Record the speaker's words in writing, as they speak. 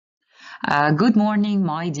Good morning,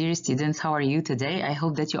 my dear students. How are you today? I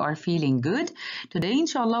hope that you are feeling good. Today,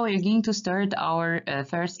 inshallah, we're going to start our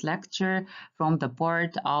first lecture from the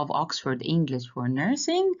part of Oxford English for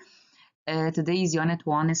Nursing. Today's Unit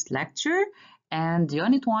 1's lecture, and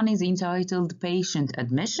Unit 1 is entitled Patient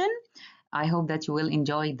Admission. I hope that you will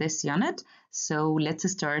enjoy this unit. So let's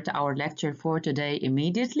start our lecture for today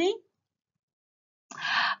immediately.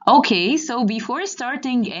 Okay, so before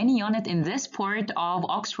starting any unit in this part of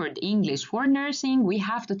Oxford English for Nursing, we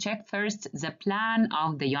have to check first the plan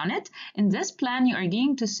of the unit. In this plan, you are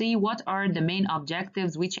going to see what are the main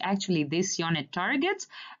objectives which actually this unit targets,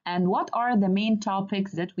 and what are the main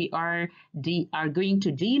topics that we are going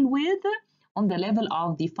to deal with on the level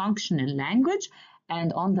of the functional language,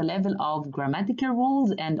 and on the level of grammatical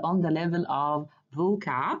rules, and on the level of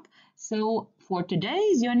vocab. So for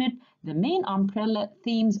today's unit, the main umbrella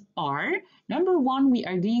themes are, number one, we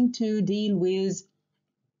are going to deal with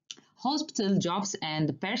hospital jobs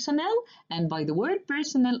and personnel. And by the word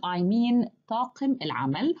personnel, I mean طاقم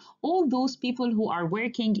العمل, all those people who are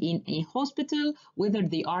working in a hospital, whether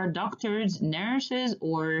they are doctors, nurses,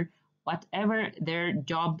 or whatever their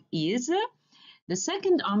job is. The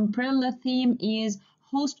second umbrella theme is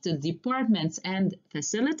hospital departments and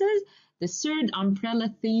facilities. The third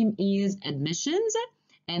umbrella theme is admissions.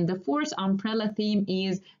 And the fourth umbrella theme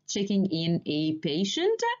is checking in a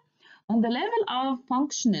patient. On the level of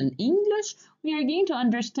functional English, we are going to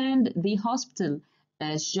understand the hospital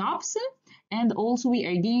jobs, and also we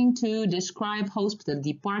are going to describe hospital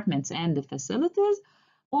departments and the facilities.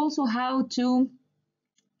 Also how to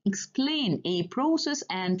explain a process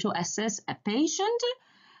and to assess a patient.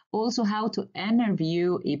 Also how to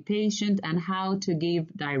interview a patient and how to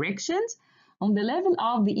give directions. On the level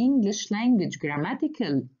of the English language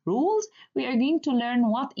grammatical rules, we are going to learn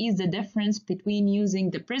what is the difference between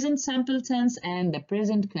using the present simple tense and the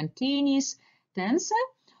present continuous tense.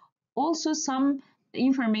 Also some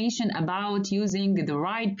information about using the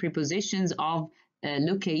right prepositions of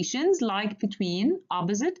locations, like between,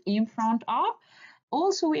 opposite, in front of.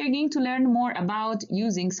 Also, we are going to learn more about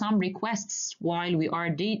using some requests while we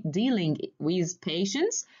are dealing with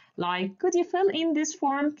patients, like, could you fill in this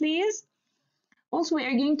form, please? Also, we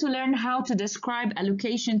are going to learn how to describe a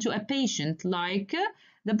location to a patient, like,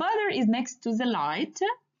 the butler is next to the light.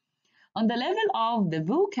 On the level of the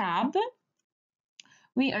vocab,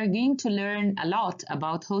 we are going to learn a lot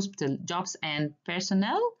about hospital jobs and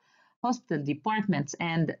personnel, hospital departments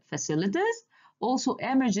and facilities, also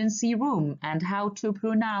emergency room, and how to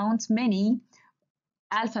pronounce many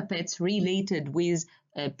alphabets related with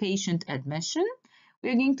patient admission.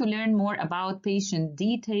 We're going to learn more about patient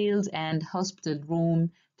details and hospital room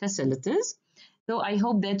facilities. So I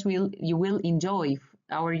hope that you will enjoy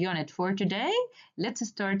our unit for today. Let's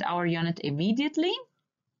start our unit immediately.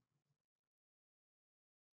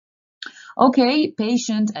 Okay,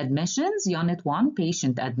 patient admissions, Unit 1,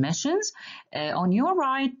 patient admissions. On your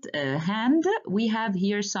right hand, we have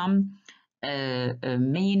here some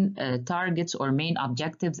main targets or main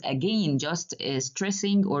objectives. Again, just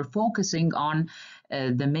stressing or focusing on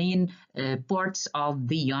the main parts of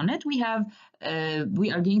the unit. We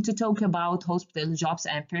are going to talk about hospital jobs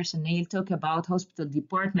and personnel, talk about hospital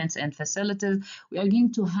departments and facilities. We are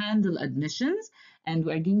going to handle admissions, and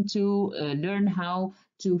we are going to learn how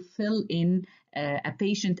to fill in a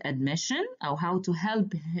patient admission, or how to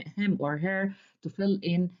help him or her to fill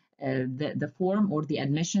in the form or the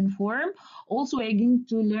admission form. Also, we're going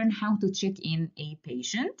to learn how to check in a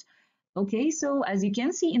patient. Okay, so as you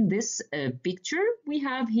can see in this picture, we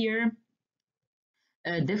have here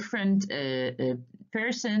different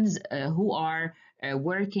persons who are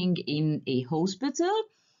working in a hospital.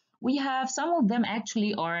 We have some of them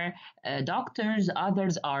actually are doctors,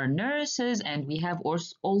 others are nurses, and we have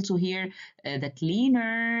also here the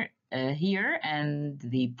cleaner here, and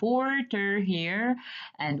the porter here,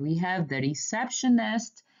 and we have the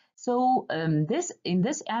receptionist. So in this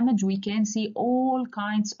image we can see all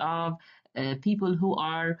kinds of people who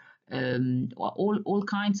are all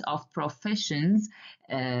kinds of professions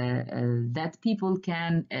that people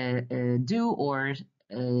can do or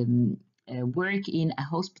work in a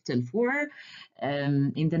hospital for.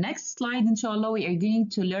 In the next slide, inshallah, we are going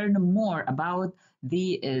to learn more about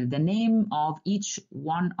the name of each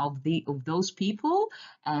one of those people,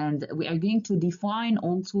 and we are going to define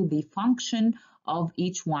also the function of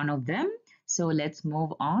each one of them. So let's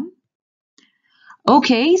move on.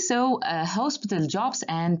 Okay, so hospital jobs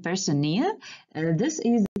and personnel. This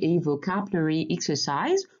is a vocabulary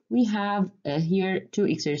exercise. We have here two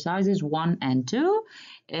exercises, 1 and 2.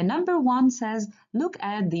 Number 1 says, look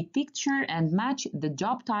at the picture and match the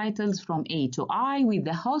job titles from A to I with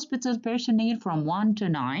the hospital personnel from 1 to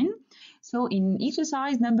 9. So in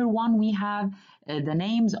exercise number 1, we have the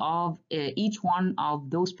names of each one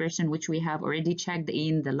of those persons which we have already checked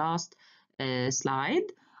in the last slide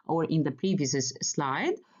or in the previous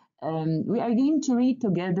slide. We are going to read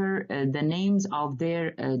together the names of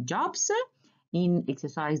their jobs in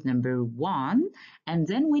exercise number 1. And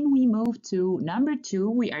then when we move to number 2,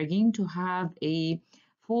 we are going to have a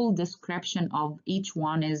full description of each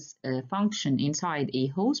one's function inside a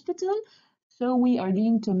hospital. So we are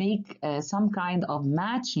going to make some kind of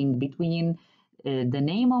matching between the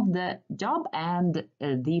name of the job and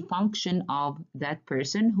the function of that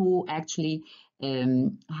person who actually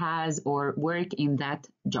has or work in that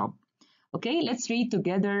job. Okay, let's read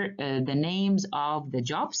together the names of the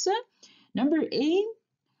jobs. Number A,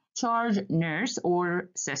 charge nurse or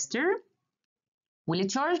sister. واللي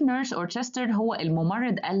charge nurse or sister هو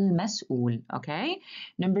الممرض المسؤول. Okay.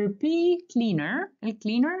 Number B, cleaner. A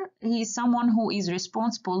cleaner, he is someone who is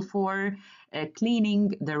responsible for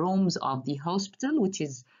cleaning the rooms of the hospital, which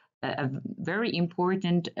is a very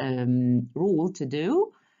important rule to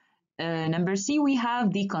do. Number C, we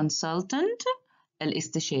have the consultant,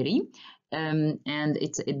 الاستشاري. And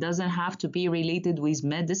it doesn't have to be related with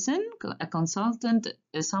medicine. A consultant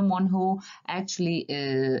is someone who actually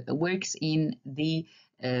works in the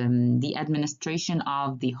administration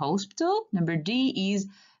of the hospital. Number D is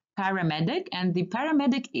paramedic, and the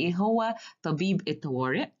paramedic هو طبيب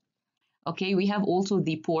الطوارئ. Okay, we have also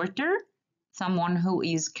the porter, someone who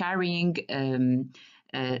is carrying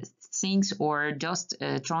things or just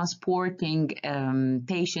transporting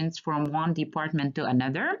patients from one department to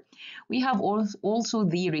another. We have also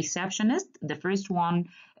the receptionist. The first one,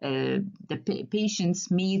 the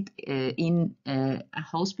patients meet in a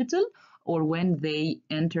hospital or when they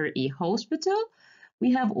enter a hospital.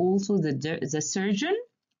 We have also the surgeon,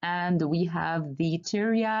 and we have the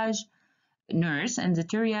triage nurse, and the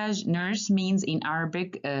triage nurse means in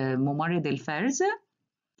Arabic ممرض الفرز.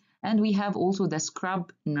 And we have also the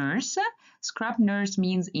scrub nurse. Scrub nurse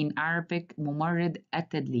means in Arabic ممرض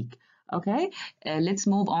التدليك. Okay, let's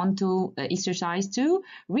move on to exercise 2.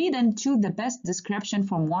 Read and choose the best description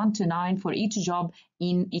from 1 to 9 for each job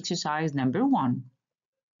in exercise number 1.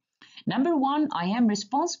 Number 1, I am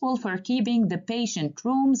responsible for keeping the patient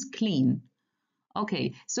rooms clean.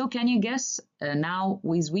 Okay, so can you guess now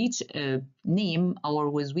with which name or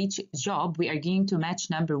with which job we are going to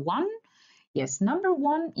match number 1? Yes, number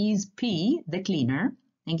 1 is P, the cleaner.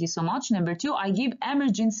 Thank you so much. Number 2, I give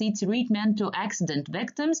emergency treatment to accident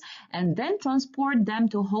victims and then transport them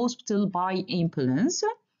to hospital by ambulance.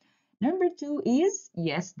 Number 2 is,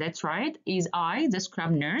 yes, that's right, is I, the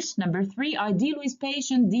scrub nurse. Number 3, I deal with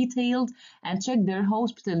patient detailed and check their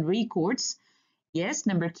hospital records. Yes,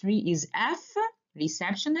 number 3 is F,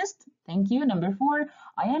 receptionist. Thank you. Number 4,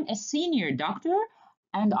 I am a senior doctor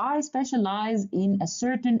and I specialize in a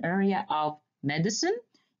certain area of medicine.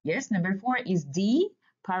 Yes, number 4 is D,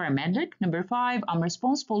 paramedic. Number 5, I'm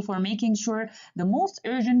responsible for making sure the most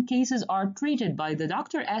urgent cases are treated by the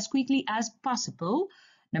doctor as quickly as possible.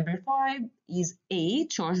 Number 5 is A,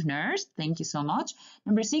 charge nurse. Thank you so much.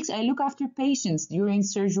 Number 6, I look after patients during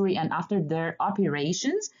surgery and after their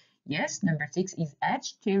operations. Yes, number 6 is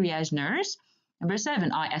H, triage nurse. Number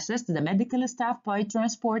 7, I assist the medical staff by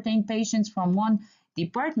transporting patients from one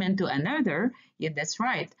department to another. Yeah, that's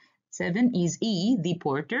right. 7 is E, the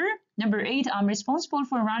porter. Number 8, I'm responsible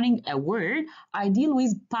for running a ward. I deal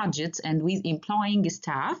with budgets and with employing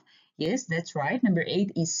staff. Yes, that's right. Number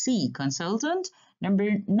 8 is C, consultant. Number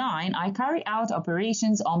 9, I carry out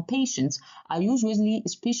operations on patients. I usually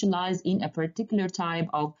specialize in a particular type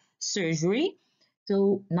of surgery.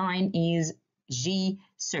 So 9 is G,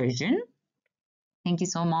 surgeon. Thank you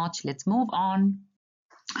so much. Let's move on.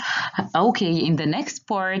 Okay, in the next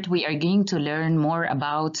part, we are going to learn more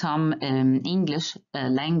about some English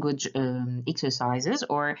language exercises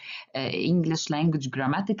or English language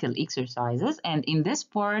grammatical exercises. And in this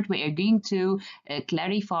part, we are going to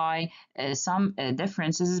clarify some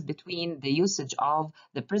differences between the usage of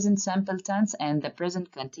the present simple tense and the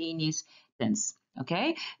present continuous tense.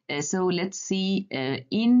 Okay, so let's see,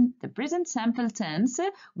 in the present simple tense,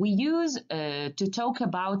 we use to talk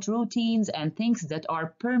about routines and things that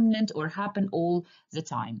are permanent or happen all the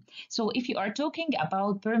time. So if you are talking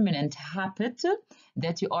about permanent habit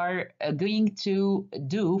that you are going to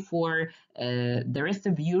do for the rest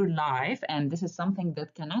of your life, and this is something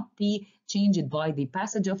that cannot be changed by the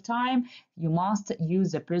passage of time, you must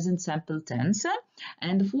use the present simple tense.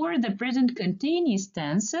 And for the present continuous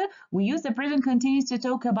tense, we use the present continuous to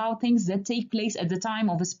talk about things that take place at the time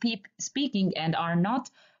of speaking and are not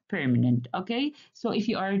permanent. Okay, so if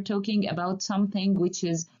you are talking about something which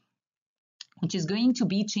is going to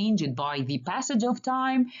be changed by the passage of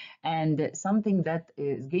time, and something that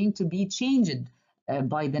is going to be changed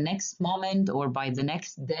by the next moment or by the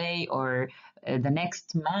next day or the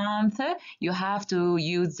next month, you have to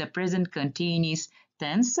use the present continuous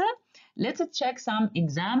tense. Let's check some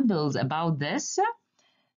examples about this.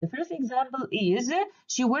 The first example is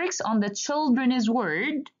she works on the children's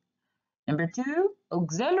ward. Number 2,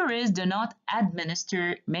 auxiliaries do not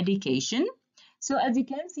administer medication. So as you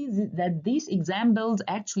can see that these examples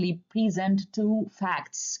actually present two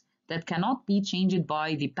facts that cannot be changed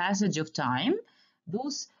by the passage of time.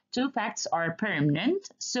 Those two facts are permanent,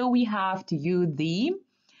 so we have to use the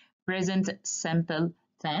present simple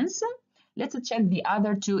tense. Let's check the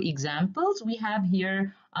other two examples. We have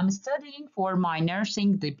here, I'm studying for my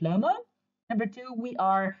nursing diploma. Number 2, we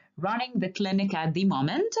are running the clinic at the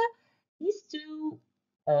moment. These two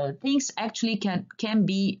things actually can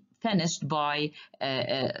be finished by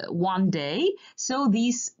one day. So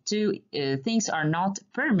these two things are not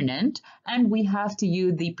permanent, and we have to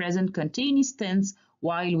use the present continuous tense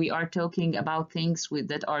while we are talking about things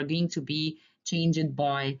that are going to be changed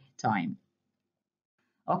by time.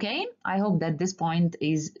 Okay, I hope that this point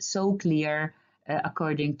is so clear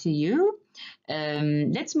according to you.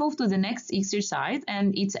 Let's move to the next exercise,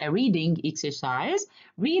 and it's a reading exercise.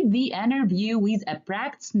 Read the interview with a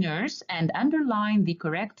practice nurse and underline the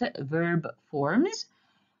correct verb forms.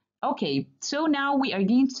 Okay, so now you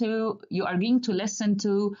are going to listen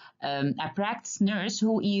to a practice nurse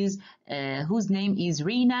whose name is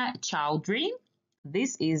Reena Chowdhury.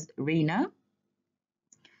 This is Reena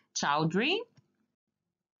Chowdhury.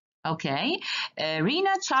 Okay,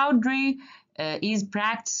 Reena Chowdhury is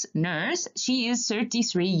practice nurse. She is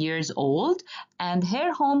 33 years old and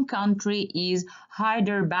her home country is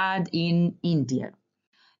Hyderabad in India.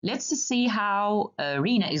 Let's see how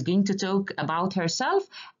Reena is going to talk about herself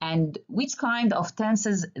and which kind of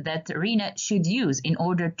tenses that Reena should use in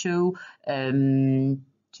order to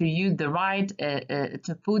use the right,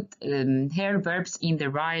 to put her verbs in the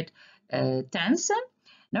right tense.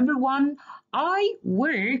 Number 1, I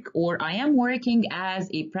work or I am working as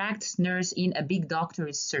a practice nurse in a big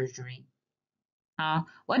doctor's surgery.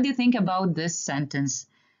 What do you think about this sentence?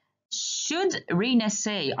 Should Reena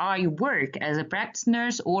say, I work as a practice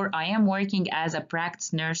nurse or I am working as a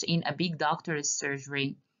practice nurse in a big doctor's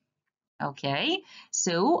surgery? Okay,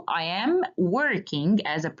 so I am working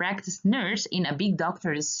as a practice nurse in a big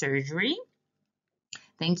doctor's surgery.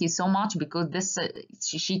 Thank you so much, because this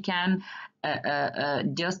she can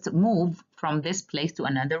just move from this place to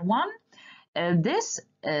another one. This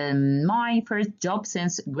my first job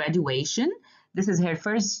since graduation. This is her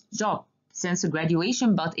first job since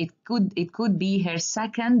graduation, but it could be her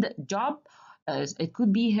second job. It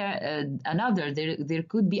could be her another. There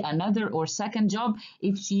could be another or second job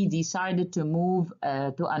if she decided to move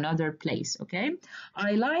to another place. Okay,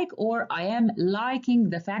 I like or I am liking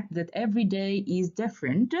the fact that every day is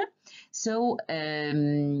different. So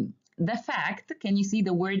the fact, can you see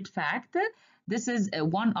the word fact? This is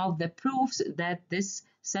one of the proofs that this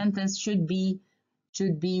sentence should be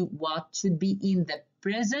in the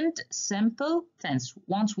present simple tense.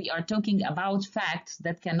 Once we are talking about facts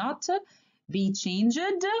that cannot be changed,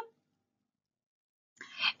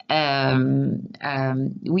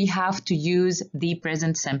 we have to use the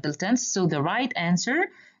present simple tense. So the right answer,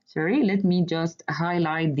 sorry, let me just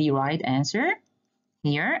highlight the right answer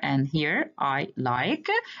here and here. I like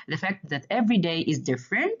the fact that every day is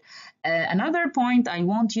different. Another point I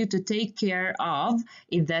want you to take care of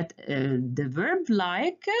is that the verb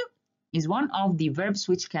like is one of the verbs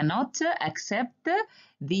which cannot accept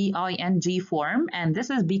the ing form, and this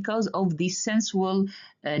is because of the sensual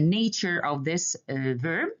nature of this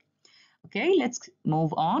verb. Okay, let's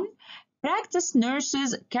move on. Practice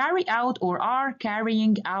nurses carry out or are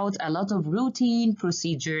carrying out a lot of routine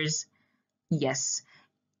procedures. Yes,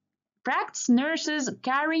 practice nurses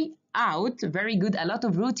carry out, very good, a lot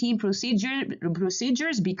of routine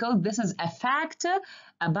procedures, because this is a fact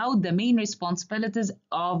about the main responsibilities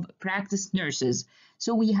of practice nurses.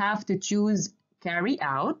 So we have to choose carry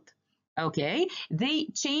out. Okay, they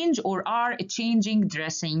change or are changing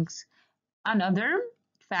dressings. Another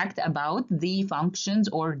fact about the functions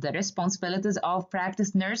or the responsibilities of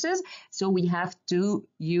practice nurses. So we have to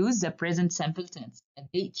use the present simple tense.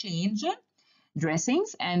 They change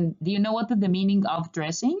dressings. And do you know what is the meaning of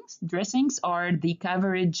dressings? Dressings are the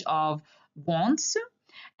coverage of wants,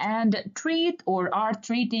 and treat or are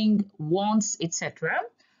treating wants, etc.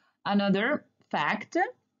 Another fact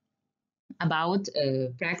about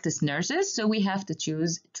practice nurses, so we have to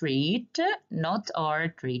choose treat, not are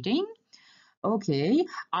treating. Okay,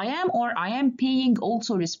 I am or I am being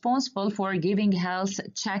also responsible for giving health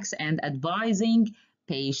checks and advising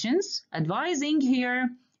patients. Advising here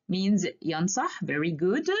means ينصح, very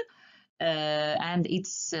good. And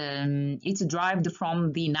it's derived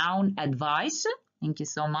from the noun advice. Thank you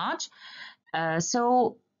so much.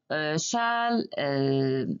 Shall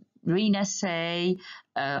Rina say,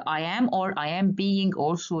 I am or I am being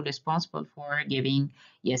also responsible for giving?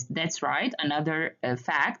 Yes, that's right. Another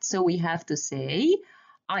fact. So we have to say,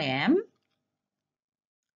 I am.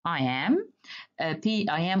 I am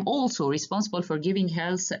also responsible for giving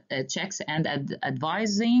health checks and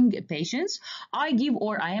advising patients. I give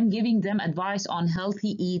or I am giving them advice on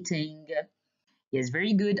healthy eating. Yes,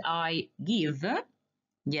 very good. I give,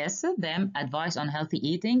 yes, them advice on healthy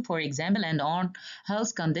eating, for example, and on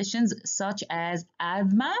health conditions such as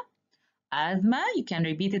asthma. Asthma, you can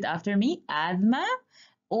repeat it after me. Asthma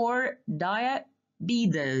or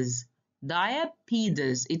diabetes.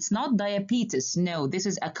 Diabetes. It's not diabetes. No, this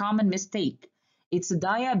is a common mistake. It's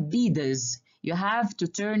diabetes. You have to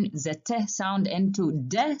turn the T sound into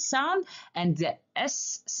D sound and the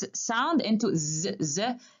S sound into Z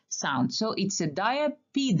sound. So it's a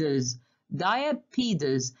diabetes.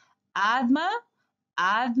 Diabetes. Asthma,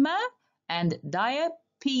 asthma, and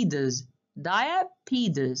diabetes.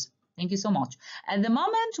 Diabetes. Thank you so much. At the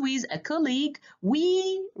moment, with a colleague,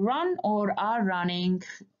 we run or are running.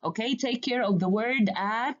 Okay, take care of the word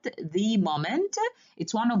at the moment.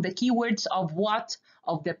 It's one of the keywords of what?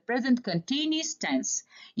 Of the present continuous tense.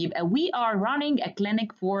 We are running a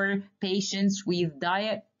clinic for patients with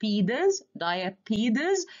diabetes.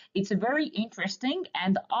 Diabetes. It's very interesting,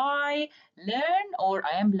 and I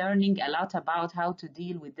am learning a lot about how to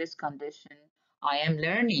deal with this condition. I am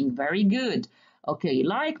learning. Very good. Okay,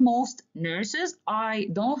 like most nurses, I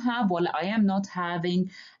am not having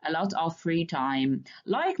a lot of free time.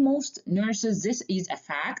 Like most nurses, this is a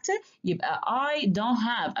fact. I don't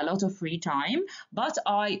have a lot of free time, but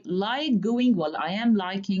I like going, I am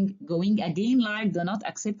liking going again, like do not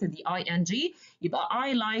accept the ing.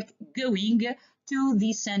 I like going to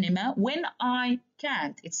the cinema when I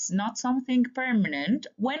can't. It's not something permanent,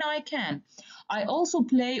 when I can. I also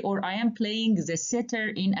play or I am playing the sitar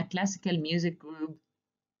in a classical music group.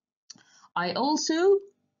 I also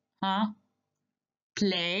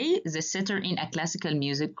play the sitar in a classical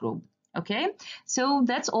music group. Okay, so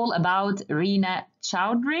that's all about Reena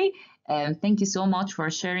Chowdhury. Thank you so much for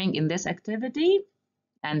sharing in this activity,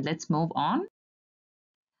 and let's move on.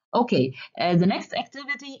 Okay, the next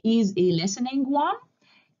activity is a listening one.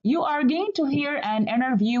 You are going to hear an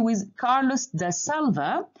interview with Carlos da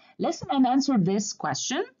Silva. Listen and answer this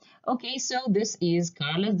question. Okay, so this is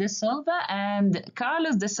Carlos da Silva, and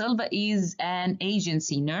Carlos da Silva is an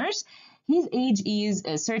agency nurse. His age is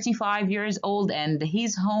 35 years old, and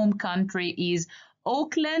his home country is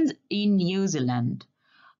Auckland in New Zealand.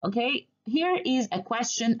 Okay, here is a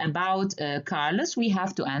question about Carlos we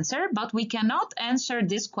have to answer, but we cannot answer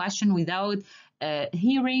this question without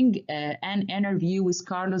hearing an interview with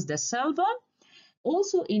Carlos da Silva.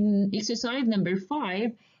 Also, in exercise number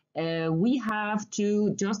 5, we have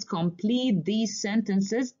to just complete these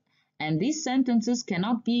sentences, and these sentences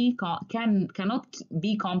cannot be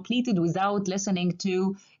completed without listening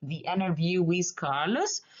to the interview with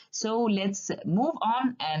Carlos. So let's move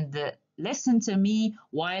on and listen to me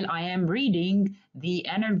while I am reading the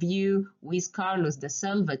interview with Carlos da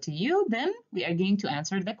Silva to you. Then we are going to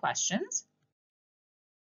answer the questions.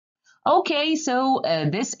 Okay, so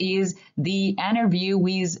this is the interview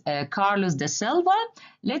with Carlos da Silva.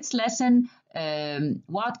 Let's listen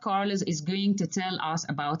what Carlos is going to tell us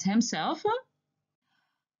about himself.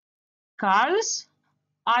 Carlos,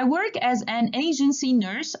 I work as an agency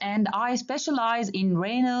nurse and I specialize in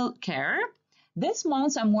renal care. This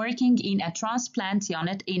month I'm working in a transplant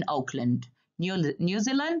unit in Auckland, New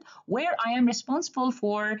Zealand, where I am responsible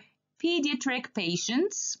for pediatric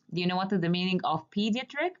patients. Do you know what is the meaning of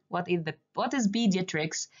pediatric? What is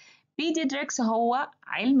pediatrics? Pediatrics هو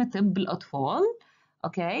علم طب الأطفال.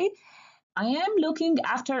 Okay. I am looking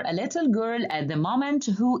after a little girl at the moment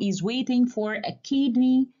who is waiting for a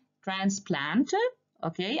kidney transplant.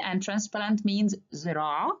 Okay, and transplant means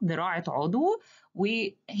زراعة عضو.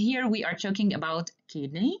 Here we are talking about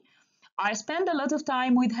kidney. I spend a lot of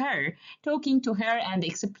time with her, talking to her and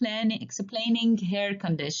explaining her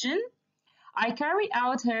condition. I carry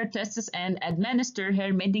out her tests and administer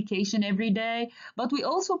her medication every day, but we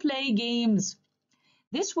also play games.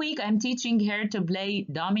 This week I'm teaching her to play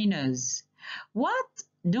dominoes. What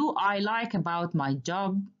do I like about my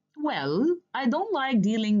job? Well, I don't like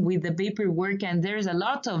dealing with the paperwork and there's a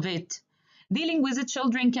lot of it. Dealing with the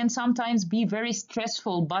children can sometimes be very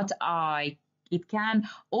stressful, but it can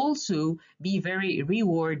also be very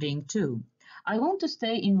rewarding too. I want to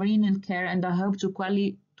stay in renal care and I hope to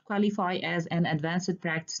qualify as an advanced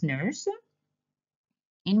practice nurse.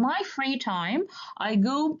 In my free time, I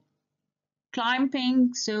go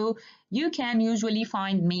climbing, so you can usually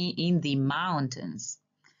find me in the mountains.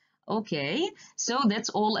 Okay, so that's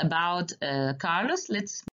all about Carlos.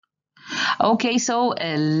 Let's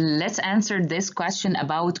answer this question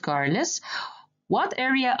about Carlos. What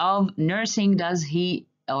area of nursing does he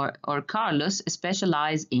or Carlos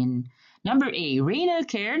specialize in? Number A, renal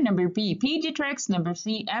care. Number B, pediatrics. Number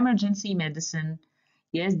C, emergency medicine.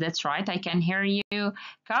 Yes, that's right. I can hear you.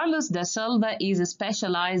 Carlos da Silva is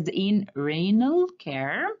specialized in renal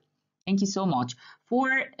care. Thank you so much.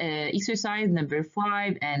 For exercise number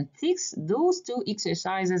 5 and 6, those two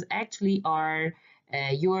exercises actually are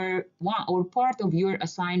your one or part of your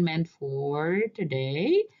assignment for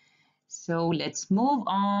today. So let's move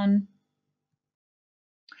on.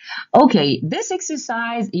 Okay, this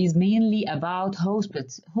exercise is mainly about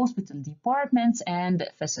hospital departments and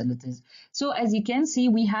facilities. So as you can see,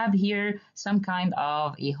 we have here some kind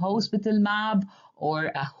of a hospital map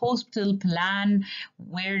or a hospital plan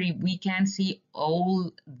where we can see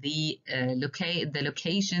all the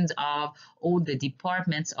locations of all the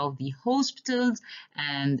departments of the hospitals,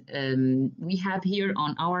 and we have here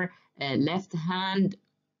on our left hand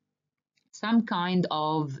some kind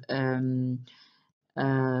of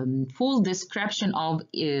full description of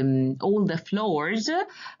all the floors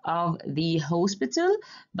of the hospital.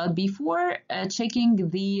 But before checking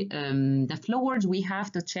the floors, we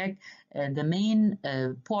have to check the main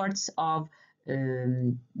parts of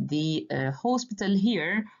the hospital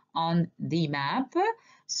here on the map.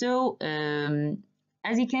 So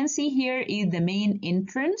as you can see, here is the main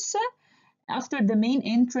entrance. After the main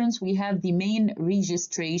entrance, we have the main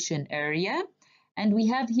registration area. And we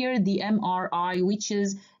have here the MRI, which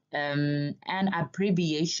is an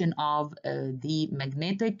abbreviation of the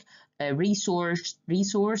magnetic resource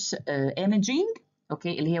imaging.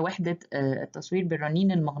 Okay, اللي هي وحدة التصوير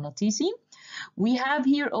بالرنين المغناطيسي. We have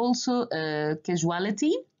here also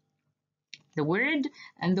casualty, the word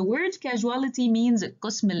casualty means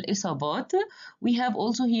قسم الإصابات. We have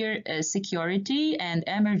also here security and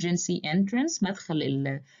emergency entrance,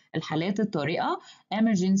 مدخل الحالات الطارئة,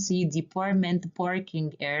 emergency department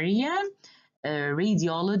parking area,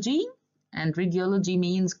 radiology, and radiology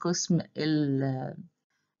means قسم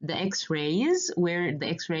the x-rays, where the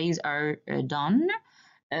x-rays are done.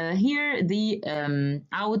 Here the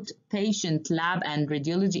outpatient lab and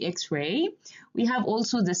radiology x-ray. We have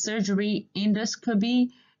also the surgery endoscopy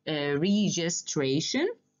registration.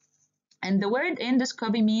 And the word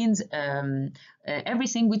endoscopy means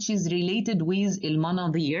everything which is related with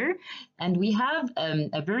المناظير. And we have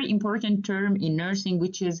a very important term in nursing,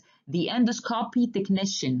 which is the endoscopy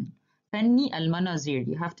technician. فني المناظير.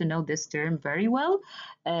 You have to know this term very well.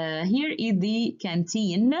 Here is the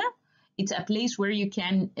canteen. It's a place where you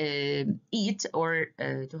can eat or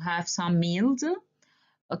to have some meals.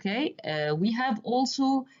 Okay, we have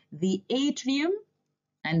also the atrium,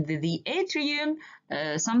 and the atrium,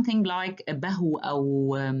 something like a bahu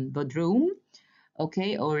or bedroom,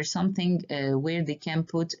 okay, or something where they can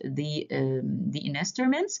put the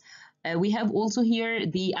instruments. We have also here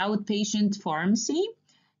the outpatient pharmacy.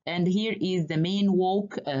 And here is the main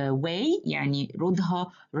walk way, يعني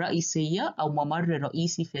رودها رئيسية أو ممر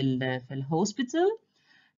رئيسي في الhospital.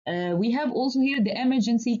 We have also here the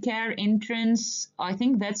emergency care entrance. I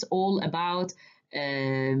think that's all about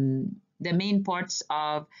the main parts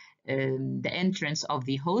of the entrance of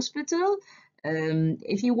the hospital.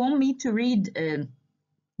 If you want me to read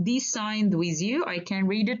this sign with you, I can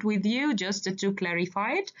read it with you just to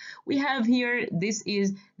clarify it. We have here, this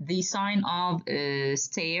is the sign of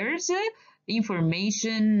stairs,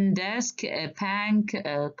 information desk, bank,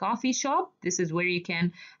 coffee shop. This is where you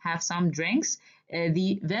can have some drinks.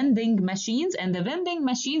 The vending machines, and the vending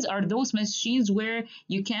machines are those machines where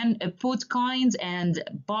you can put coins and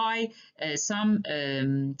buy some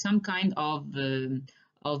kind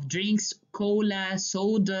of drinks, cola,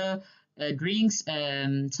 soda, drinks,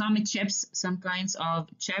 some chips, some kinds of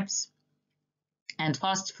chips and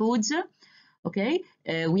fast foods. Okay,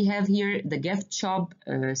 we have here the gift shop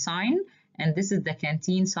sign, and this is the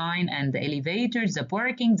canteen sign, and the elevators, the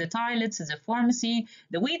parking, the toilets, the pharmacy,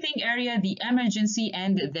 the waiting area, the emergency,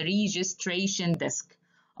 and the registration desk.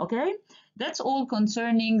 Okay, That's all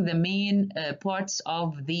concerning the main parts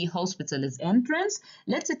of the hospital's entrance.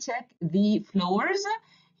 Let's check the floors.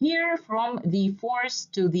 Here from the 4th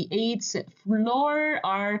to the 8th floor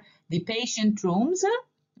are the patient rooms.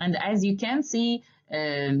 And as you can see,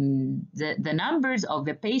 the numbers of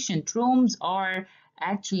the patient rooms are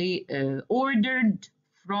actually ordered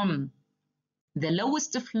from the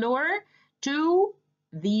lowest floor to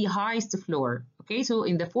the highest floor. Okay, so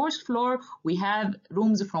in the 4th floor we have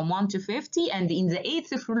rooms from 1 to 50, and in the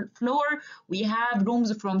 8th floor we have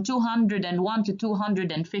rooms from 201 to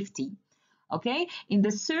 250. Okay, in the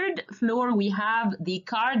 3rd floor we have the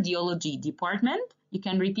cardiology department. You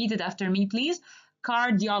can repeat it after me, please.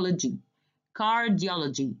 Cardiology,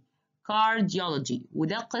 cardiology, cardiology.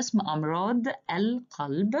 وده قسم أمراض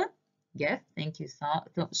القلب. Yes, thank you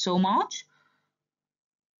so much.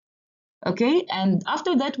 Okay, and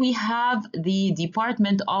after that we have the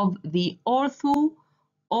department of the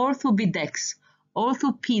orthopedics,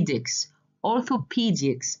 orthopedics,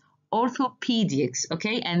 orthopedics, orthopedics.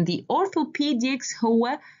 Okay, and the orthopedics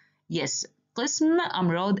هو yes قسم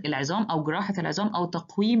أمراض العظام أو جراحة العظام أو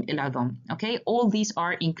تقويم العظام. Okay, all these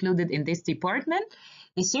are included in this department.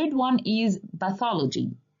 The 3rd one is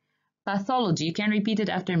pathology. Pathology, you can repeat it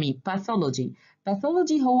after me. Pathology.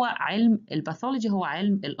 Pathology هو علم الباثولوجي هو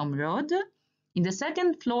علم الأمراض. In the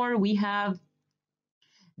 2nd floor we have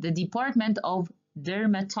the department of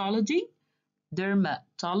dermatology.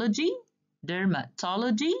 Dermatology.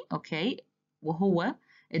 Dermatology. Okay. وهو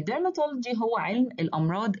الدرماتولوجي هو علم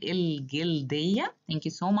الأمراض الجلدية. Thank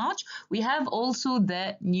you so much. We have also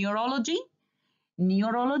the neurology.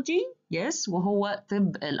 Neurology. Yes. وهو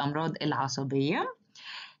طب الأمراض العصبية.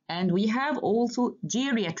 And we have also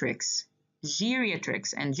geriatrics.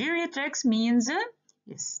 Geriatrics. And geriatrics means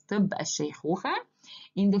yes, طب الشيخوخة.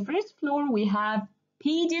 In the 1st floor we have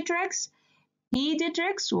pediatrics.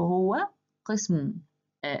 Pediatrics وهو قسم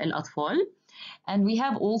الأطفال. And we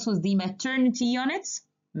have also the maternity units.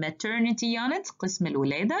 Maternity unit قسم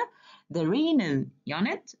الولادة. The renal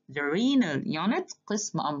unit. The renal unit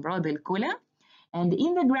قسم أمراض الكلى. And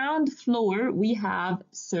in the ground floor we have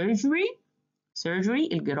surgery. Surgery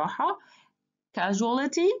الجراحة.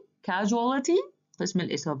 Casualty. Casualty قسم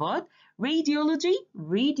الإصابات. Radiology.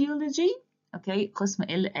 Radiology. Okay, قسم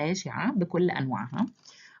الأشعة بكل أنواعها.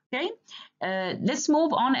 Okay, let's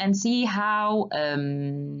move on and see how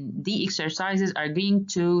the exercises are going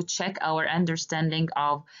to check our understanding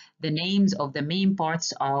of the names of the main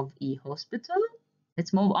parts of a hospital.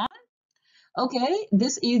 Let's move on. Okay,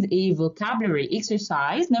 this is a vocabulary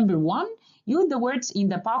exercise. Number 1, use the words in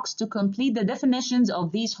the box to complete the definitions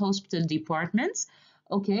of these hospital departments.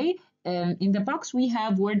 Okay, in the box we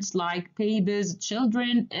have words like babies,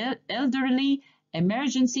 children, elderly,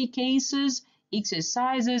 emergency cases,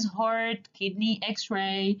 exercises, heart, kidney,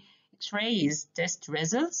 x-rays, test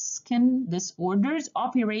results, skin disorders,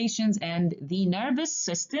 operations, and the nervous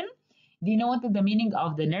system. Do you know what is the meaning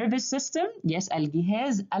of the nervous system? Yes,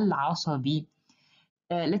 الجهاز العصبي.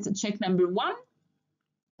 Let's check number 1.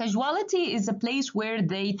 Casualty is a place where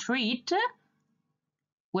they treat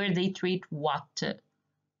what?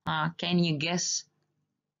 Can you guess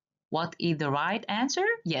what is the right answer?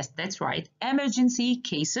 Yes, that's right. Emergency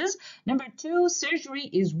cases. Number 2, surgery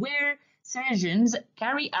is where surgeons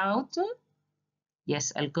carry out.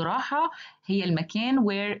 Yes, الجراحة هي المكان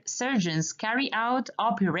where surgeons carry out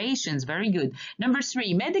operations. Very good. Number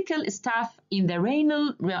 3, medical staff in the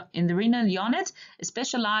renal unit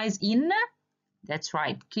specialize in. That's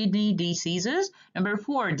right, kidney diseases. Number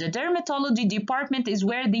 4, the dermatology department is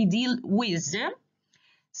where they deal with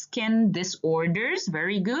skin disorders.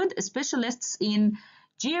 Very good. Specialists in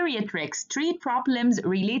geriatrics treat problems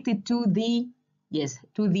related to the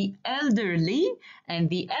elderly, and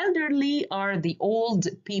the elderly are the old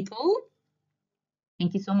people.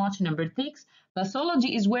 Thank you so much. Number 6,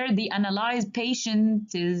 pathology is where they analyze patient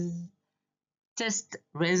test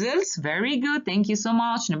results. Very good. Thank you so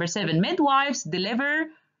much. Number 7, midwives deliver.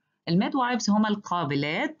 المidwives هم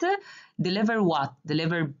القابلات. Deliver what?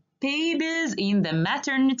 Deliver babies in the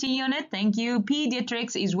maternity unit. Thank you.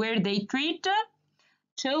 Pediatrics is where they treat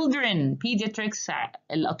children. Pediatrics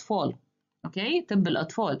الأطفال. Okay, طب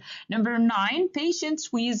الأطفال. Number 9,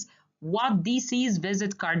 patients with what disease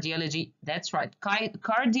visit cardiology. That's right.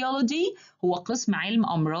 Cardiology هو قسم علم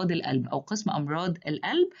أمراض القلب أو قسم أمراض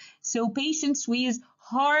القلب. So patients with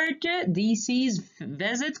heart disease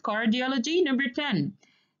visit cardiology. Number 10,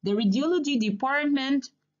 the radiology department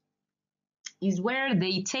is where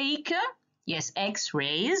they take, yes,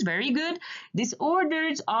 x-rays. Very good.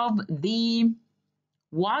 Disorders of the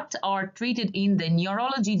what are treated in the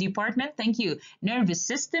neurology department. Thank you. Nervous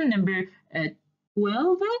system. Number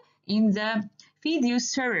 12, in the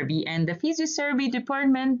physiotherapy. And the physiotherapy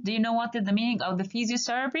department, do you know what is the meaning of the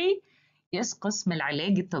physiotherapy? Yes, قسم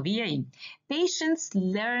العلاج الطبيعي. Patients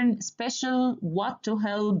learn special what to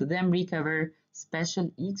help them recover,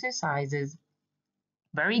 special exercises.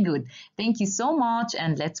 Very good. Thank you so much,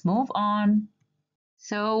 and let's move on.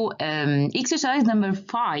 So exercise number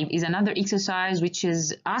 5 is another exercise which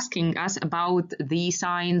is asking us about the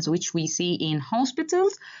signs which we see in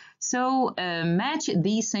hospitals. So match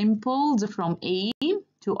these symbols from A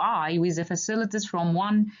to I with the facilities from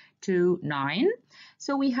 1 to 9.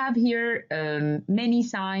 So we have here many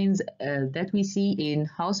signs that we see in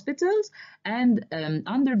hospitals, and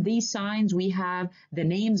under these signs we have the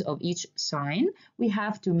names of each sign. We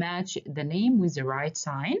have to match the name with the right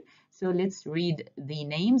sign. So let's read the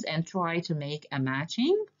names and try to make a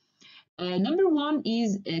matching. Number 1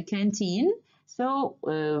 is canteen. So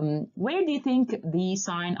where do you think the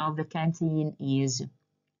sign of the canteen is?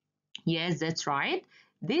 Yes, that's right.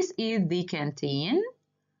 This is the canteen,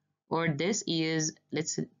 or this is,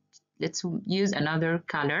 let's use another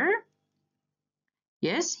color.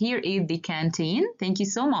 Yes, here is the canteen. Thank you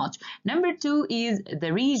so much. Number 2 is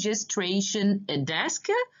the registration desk.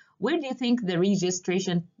 Where do you think the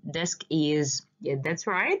registration desk is? Yeah, that's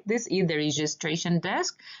right. This is the registration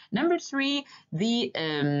desk. Number 3, the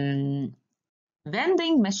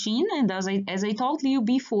vending machine. And as I told you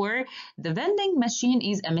before, the vending machine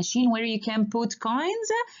is a machine where you can put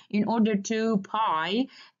coins in order to buy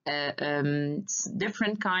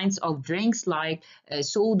different kinds of drinks like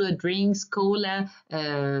soda drinks, cola,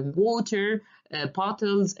 water,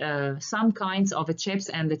 bottles, some kinds of chips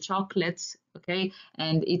and the chocolates, okay?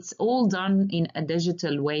 And it's all done in a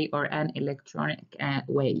digital way or an electronic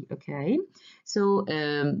way, okay? So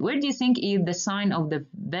where do you think is the sign of the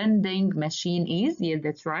vending machine is? Yes,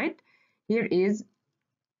 that's right. Here is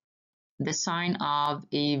the sign of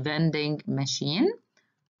a vending machine.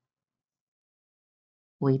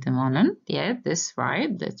 Wait a moment. Yeah, this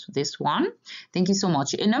right. That's this one. Thank you so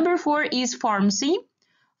much. And number 4 is pharmacy.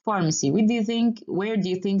 Pharmacy. Where do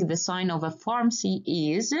you think the sign of a pharmacy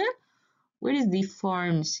is? Where is the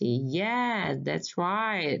pharmacy? Yeah, that's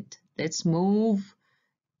right. Let's move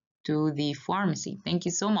to the pharmacy. Thank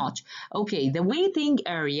you so much. Okay, the waiting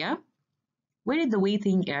area. Where is the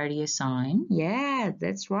waiting area sign? Yeah,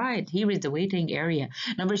 that's right. Here is the waiting area.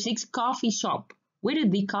 Number 6, coffee shop. Where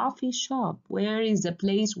is the coffee shop? Where is the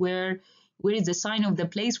place where is the sign of the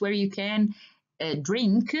place where you can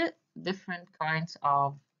drink different kinds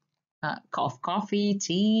of coffee,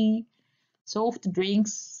 tea, soft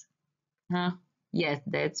drinks? Yes,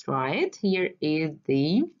 that's right. Here is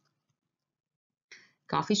the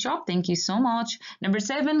coffee shop. Thank you so much. Number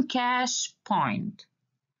 7, cash point.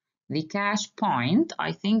 The cash point,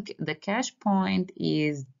 I think the cash point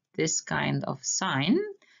is this kind of sign,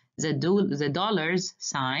 the dollars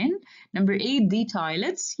sign. Number 8, the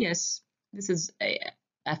toilets. Yes, this is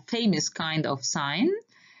a famous kind of sign.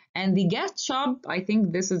 And the gift shop, I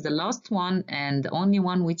think this is the last one and the only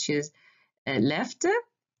one which is left.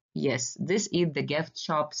 Yes, this is the gift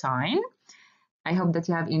shop sign. I hope that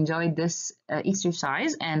you have enjoyed this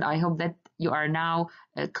exercise, and I hope that you are now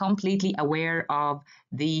completely aware of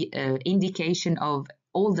the indication of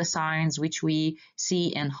all the signs which we see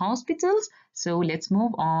in hospitals. So let's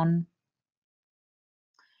move on.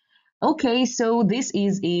 Okay, so this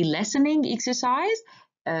is a listening exercise.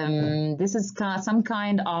 This is some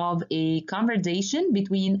kind of a conversation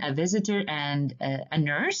between a visitor and a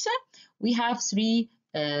nurse. We have 3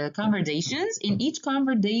 conversations. In each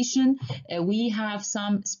conversation, we have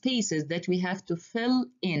some spaces that we have to fill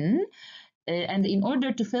in. And in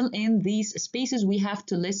order to fill in these spaces, we have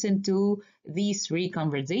to listen to these 3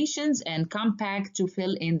 conversations and come back to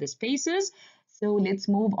fill in the spaces. So let's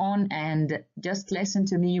move on and just listen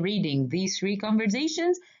to me reading these 3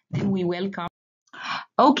 conversations. Then we will come.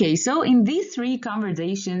 Okay, so in these 3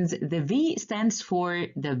 conversations, the V stands for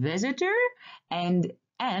the visitor and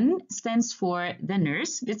N stands for the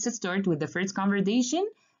nurse. Let's start with the first conversation.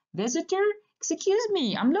 Visitor, excuse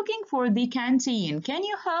me, I'm looking for the canteen. Can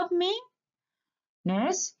you help me?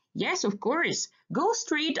 Nurse, yes, of course. Go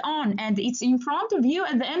straight on and it's in front of you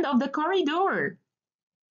at the end of the corridor.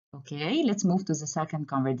 Okay, let's move to the second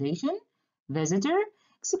conversation. Visitor,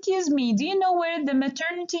 excuse me, do you know where the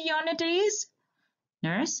maternity unit is?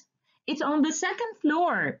 Nurse, it's on the 2nd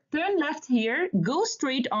floor. Turn left here, go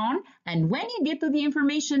straight on, and when you get to the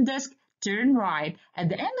information desk, turn right. At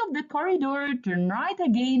the end of the corridor, turn right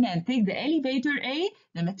again and take the elevator A.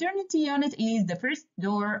 The maternity unit is the first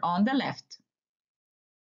door on the left.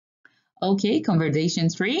 Okay, conversation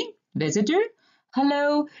 3. Visitor,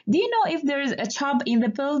 hello, do you know if there is a job in the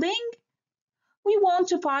building? We want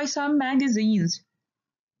to buy some magazines.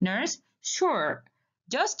 Nurse, sure.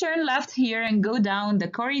 Just turn left here and go down the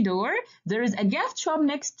corridor. There is a gift shop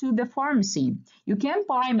next to the pharmacy. You can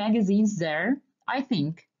buy magazines there, I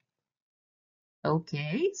think.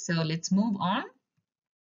 Okay, so let's move on.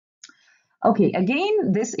 Okay,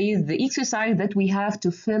 again, this is the exercise that we have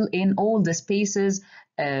to fill in all the spaces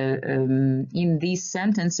in these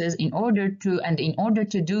sentences in order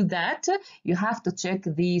to do that, you have to check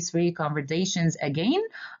these three conversations again.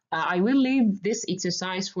 I will leave this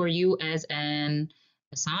exercise for you as an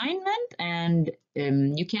assignment, and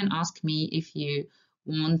you can ask me if you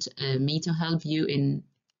want me to help you in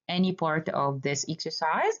any part of this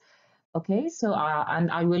exercise. Okay, so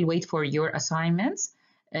and I will wait for your assignments.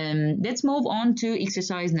 Let's move on to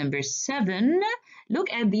exercise number 7.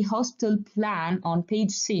 Look at the hospital plan on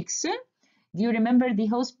page 6. Do you remember the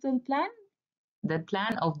hospital plan? The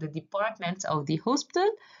plan of the departments of the hospital?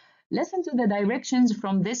 Listen to the directions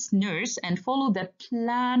from this nurse and follow the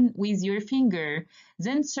plan with your finger.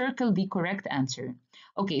 Then circle the correct answer.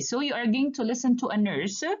 Okay, so you are going to listen to a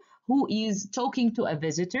nurse who is talking to a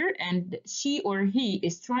visitor and she or he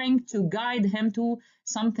is trying to guide him to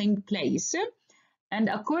something place. And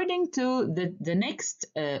according to the next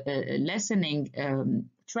listening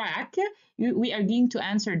track, we are going to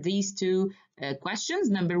answer these two questions.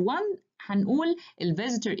 Number 1, هنقول the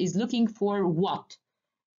visitor is looking for what?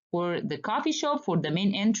 For the coffee shop, for the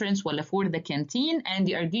main entrance, ولا for the canteen, and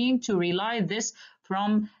you are going to rely this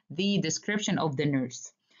from the description of the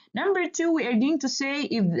nurse. Number 2, we are going to say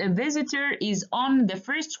if the visitor is on the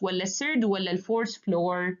first ولا third ولا fourth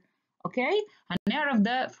floor. Okay, هنعرف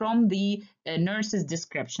ده from the nurse's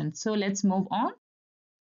description. So let's move on.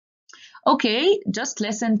 Okay, just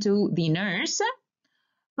listen to the nurse.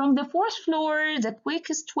 From the fourth floor, the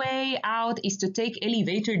quickest way out is to take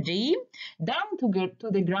elevator D down to get to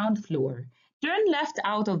the ground floor. Turn left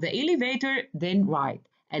out of the elevator, then right.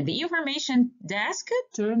 At the information desk,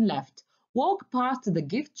 turn left. Walk past the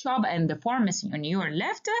gift shop and the pharmacy on your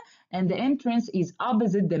left, and the entrance is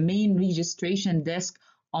opposite the main registration desk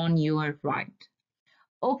on your right.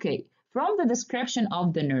 Okay, from the description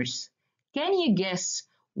of the nurse, can you guess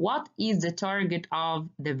what is the target of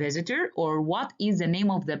the visitor or what is the name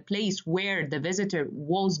of the place where the visitor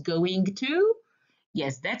was going to?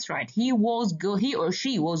 Yes, that's right. He or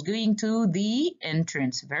she was going to the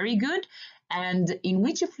entrance. Very good. And in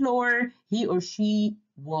which floor he or she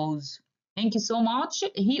was? Thank you so much.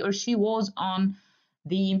 He or she was on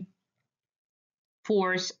the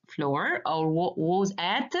fourth floor or was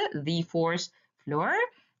at the fourth floor.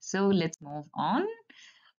 So let's move on.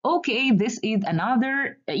 Okay, this is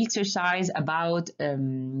another exercise about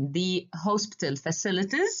the hospital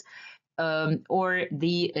facilities or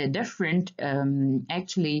the different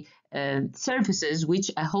services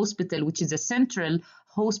which a hospital, which is a central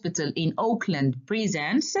hospital in Auckland,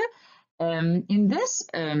 presents. In this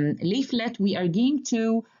leaflet, we are going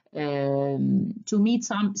to meet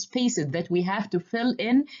some spaces that we have to fill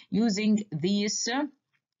in using these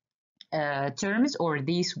terms or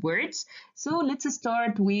these words. So let's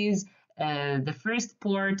start with the first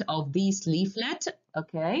part of this leaflet.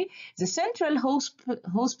 Okay, the central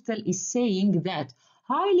hospital is saying that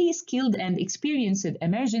highly skilled and experienced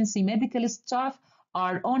emergency medical staff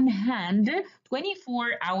are on hand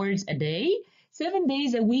 24 hours a day, 7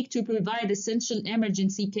 days a week to provide essential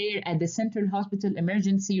emergency care at the Central Hospital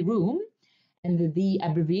Emergency Room. And the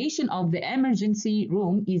abbreviation of the emergency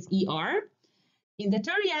room is ER. In the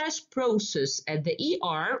triage process at the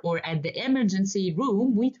ER or at the emergency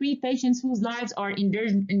room, we treat patients whose lives are in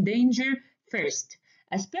danger first.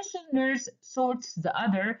 A special nurse sorts the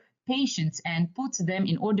other patients and puts them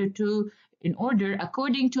in order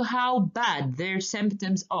according to how bad their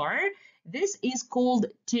symptoms are. This is called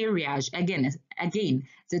triage. Again,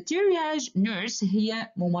 the triage nurse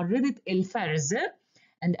هي ممرضة الفرز,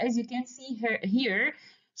 and as you can see here,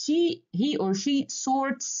 he or she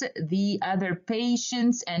sorts the other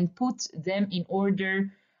patients and puts them in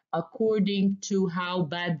order according to how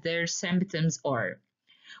bad their symptoms are.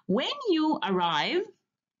 When you arrive,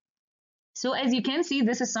 so as you can see,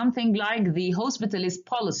 this is something like the hospitalist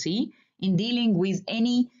policy in dealing with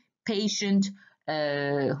any patient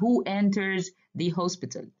who enters the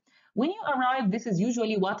hospital. When you arrive, this is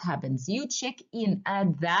usually what happens. You check in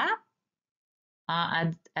at the,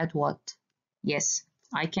 at what? Yes,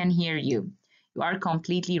 I can hear you. You are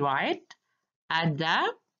completely right. At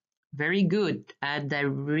the, very good, at the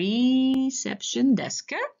reception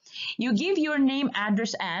desk. You give your name,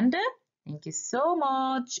 address, and thank you so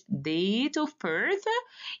much, date of birth.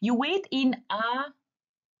 You wait in a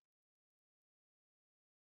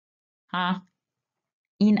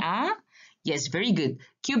Yes, very good.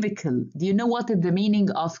 Cubicle. Do you know what is the meaning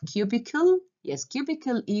of cubicle? Yes,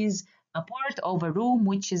 cubicle is a part of a room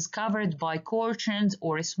which is covered by curtains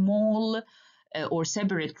or small or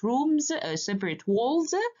separate rooms, separate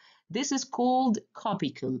walls. This is called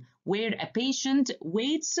cubicle, where a patient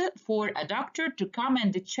waits for a doctor to come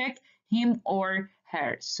and check him or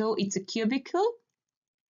her. So it's a cubicle.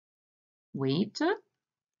 Wait.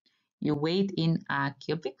 You wait in a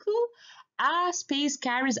cubicle. A space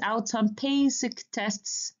carries out some basic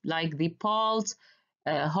tests like the pulse,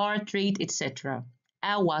 heart rate, etc.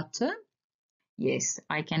 A what? Yes,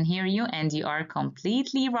 I can hear you and you are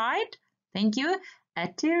completely right. Thank you. A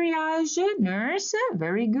triage nurse,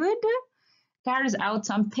 very good, carries out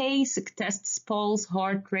some basic tests, pulse,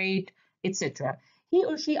 heart rate, etc. He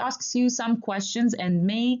or she asks you some questions and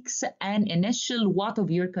makes an initial what of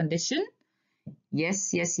your condition.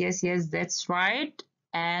 Yes, yes, yes, yes, that's right.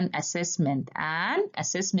 An assessment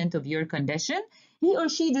of your condition. He or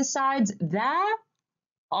she decides the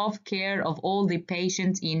of care of all the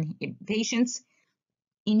patients in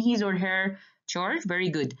his or her charge. Very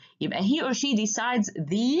good. يبقى he or she decides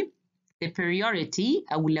the priority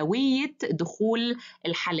أولوية دخول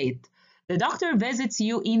الحالات. The doctor visits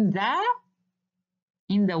you in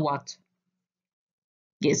the what?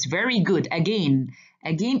 Yes, very good. Again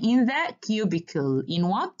in the cubicle. In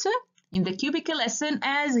what? In the cubicle as soon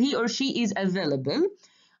as he or she is available.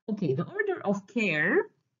 Okay, the order of care.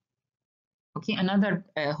 Okay, another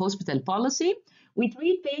hospital policy. We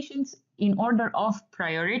treat patients in order of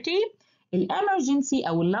priority. Emergency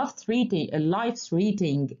أو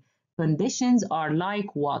life-threatening conditions are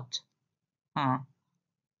like what?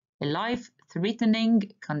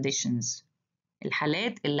 Life-threatening conditions.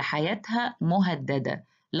 الحالات اللي حياتها مهددة.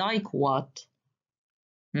 Like what?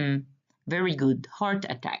 Very good. Heart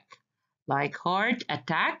attack. Like heart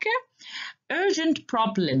attack. Urgent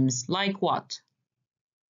problems. Like what?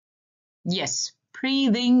 Yes,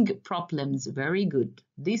 breathing problems. Very good.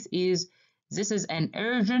 This is an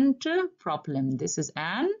urgent problem. This is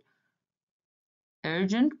an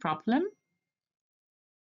urgent problem.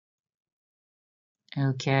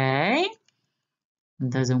 Okay.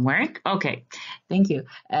 Doesn't work. Okay. Thank you.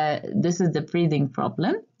 This is the breathing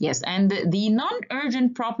problem. Yes, and the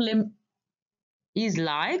non-urgent problem is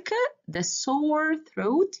like the sore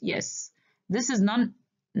throat. Yes, this is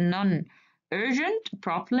non-urgent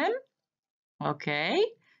problem. Okay,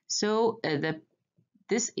 so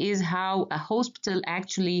this is how a hospital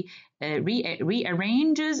actually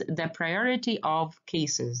rearranges the priority of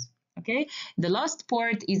cases. Okay, the last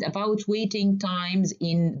part is about waiting times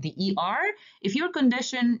in the ER. If your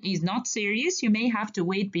condition is not serious, you may have to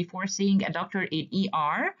wait before seeing a doctor in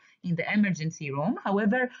ER in the emergency room.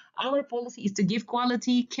 However, our policy is to give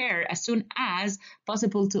quality care as soon as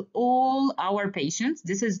possible to all our patients.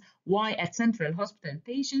 This is why at Central Hospital,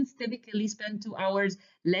 patients typically spend 2 hours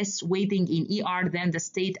less waiting in ER than the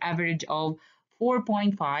state average of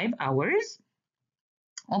 4.5 hours.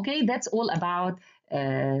 Okay, that's all about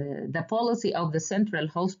the policy of the Central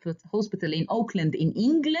Hospital in Auckland in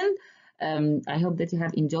England. I hope that you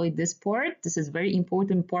have enjoyed this part. This is a very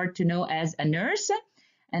important part to know as a nurse.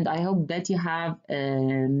 And I hope that you have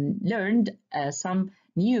learned some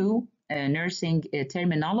new nursing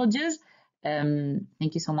terminologies.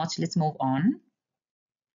 Thank you so much. Let's move on.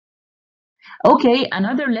 Okay,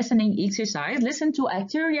 another listening exercise. Listen to a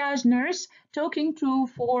triage nurse talking to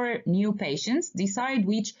 4 new patients. Decide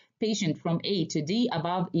which patient from A to D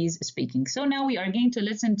above is speaking. So now we are going to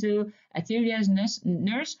listen to a triage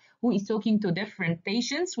nurse who is talking to different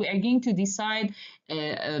patients. We are going to decide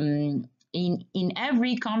in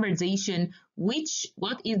every conversation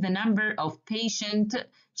what is the number of patient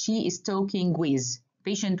she is talking with.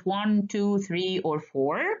 Patient 1, 2, 3, or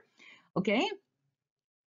 4. Okay.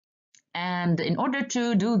 And in order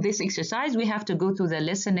to do this exercise, we have to go to the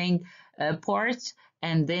listening part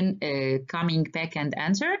and then coming back and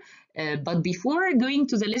answer. But before going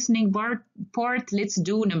to the listening part, let's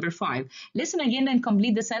do number 5. Listen again and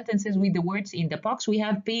complete the sentences with the words in the box. We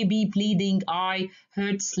have baby, bleeding, eye,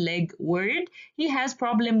 hurts, leg, word. He has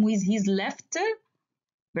problem with his left.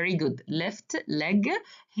 Very good. Left leg.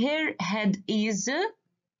 Her head is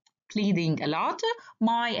bleeding a lot.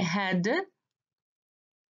 My head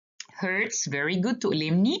hurts. Very good.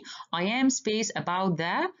 تؤلمني. I am space about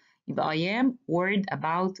the. I am worried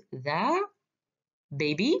about the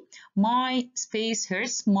baby. My space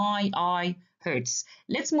hurts. My eye hurts.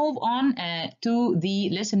 Let's move on to the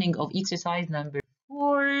listening of exercise number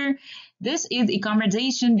 4. This is a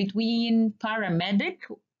conversation between paramedic.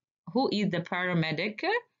 Who is the paramedic?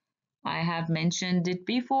 I have mentioned it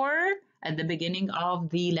before at the beginning of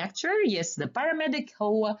the lecture. Yes, the paramedic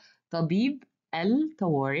هو طبيب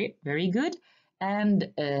الطوارئ. Very good.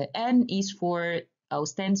 And N is for,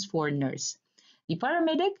 stands for nurse. The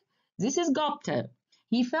paramedic, this is Gupta.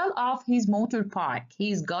 He fell off his motorbike.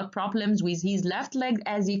 He's got problems with his left leg,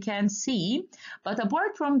 as you can see. But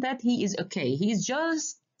apart from that, he is okay. He's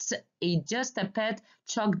just a pet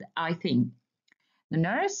chugged, I think. The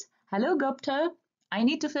nurse, hello Gupta, I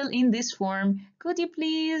need to fill in this form. Could you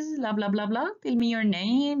please, blah, blah, blah, blah, tell me your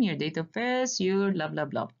name, your date of birth, your blah, blah,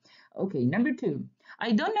 blah. Okay, number 2.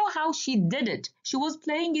 I don't know how she did it. She was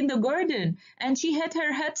playing in the garden and she hit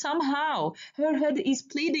her head somehow. Her head is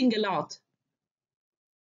bleeding a lot.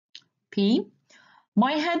 P.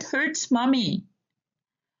 My head hurts, mommy.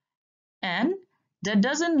 N. That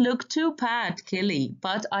doesn't look too bad, Kelly,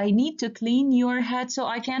 but I need to clean your head so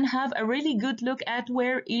I can have a really good look at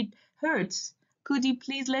where it hurts. Could you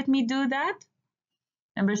please let me do that?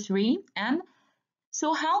 Number 3. And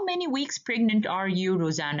so how many weeks pregnant are you,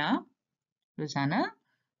 Rosanna? Rosanna,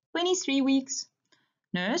 23 weeks.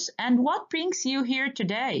 Nurse, and what brings you here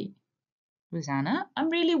today? Rosanna, I'm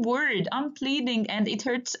really worried. I'm bleeding and it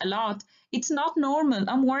hurts a lot. It's not normal.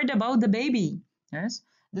 I'm worried about the baby. Nurse,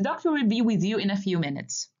 the doctor will be with you in a few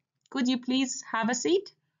minutes. Could you please have a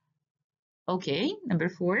seat? Okay, number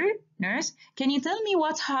 4. Nurse, can you tell me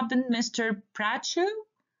what happened, Mr. Bradshaw?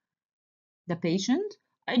 The patient,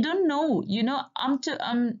 I don't know. You know, I'm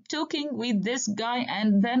talking with this guy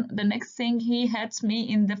and then the next thing he hits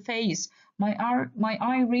me in the face. My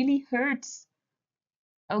eye really hurts.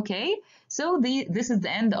 Okay, so this is the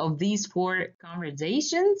end of these 4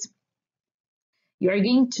 conversations. You are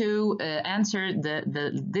going to answer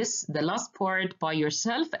the last part by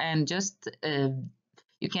yourself and just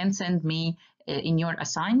you can send me in your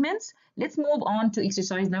assignments. Let's move on to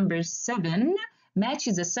exercise number 7. Match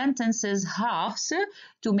the sentences halves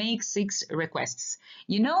to make 6 requests.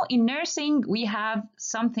 You know, in nursing we have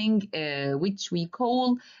something which we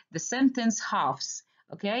call the sentence halves.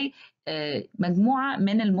 Okay, مجموعة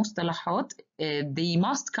من المصطلحات they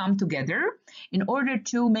must come together in order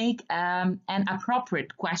to make an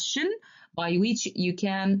appropriate question by which you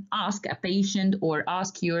can ask a patient or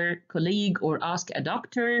ask your colleague or ask a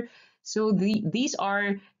doctor. So these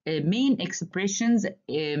are main expressions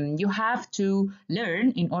you have to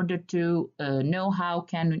learn in order to know how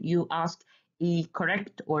can you ask a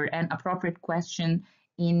correct or an appropriate question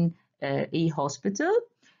in a hospital.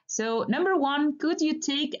 So number 1, could you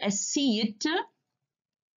take a seat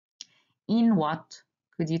in what?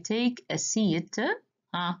 Could you take a seat?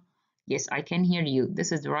 Yes, I can hear you.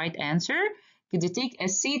 This is the right answer. Could you take a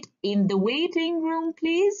seat in the waiting room,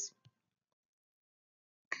 please?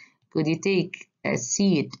 Could you take a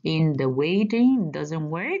seat in the waiting? Doesn't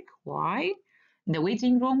work. Why? In the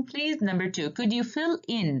waiting room, please. Number 2, could you fill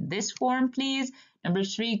in this form, please? Number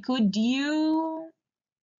 3, could you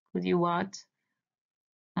what?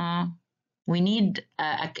 We need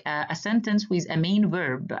a sentence with a main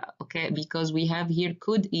verb, okay, because we have here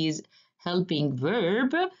could is helping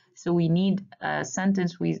verb, so we need a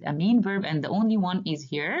sentence with a main verb and the only one is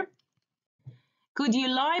here. Could you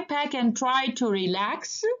lie back and try to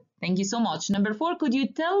relax? Thank you so much. Number 4, could you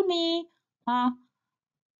tell me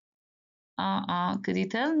could you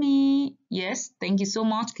tell me, yes, thank you so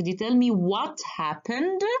much, could you tell me what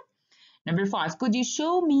happened? Number 5, could you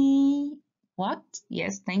show me what?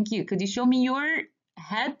 Yes, thank you. Could you show me your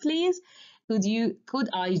head, please? Could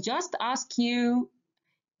I just ask you,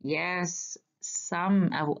 yes,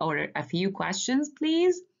 some or a few questions,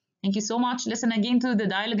 please? Thank you so much. Listen again to the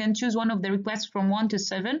dialogue and choose one of the requests from 1 to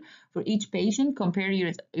 7 for each patient. Compare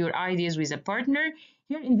your ideas with a partner.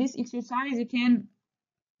 Here in this exercise, you can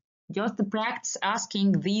just practice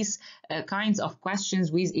asking these kinds of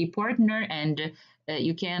questions with a partner, and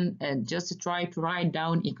you can just try to write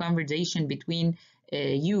down a conversation between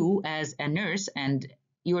you as a nurse and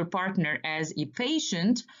your partner as a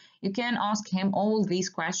patient. You can ask him all these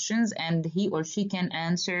questions and he or she can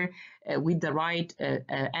answer with the right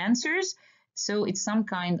answers. So it's some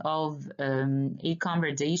kind of a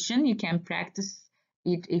conversation. You can practice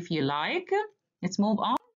it if you like. Let's move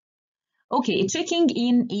on. Okay, checking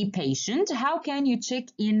in a patient. How can you check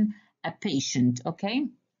in a patient? Okay.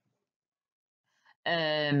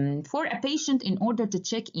 For a patient, in order to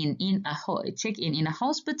check in a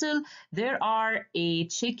hospital, there are a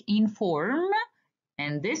check-in form,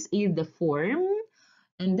 and this is the form.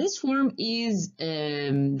 And this form is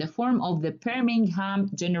the form of the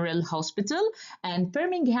Birmingham General Hospital, and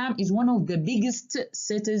Birmingham is one of the biggest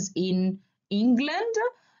cities in England.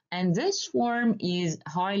 And this form is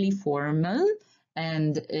highly formal,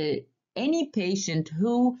 and any patient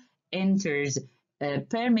who enters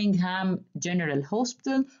Birmingham General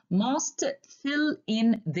Hospital must fill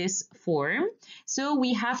in this form. So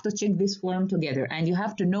we have to check this form together, and you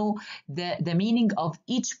have to know the meaning of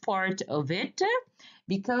each part of it,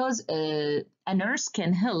 because a nurse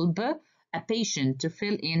can help a patient to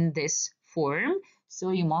fill in this form.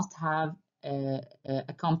 So you must have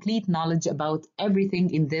a complete knowledge about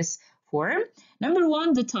everything in this form. Number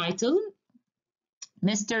one, the title,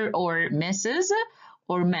 Mr. or Mrs.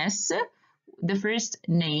 or Miss. The first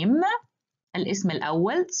name، الاسم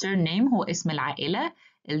الأول. surname هو اسم العائلة.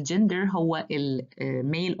 الجندر هو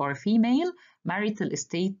male or female. marital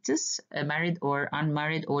status married or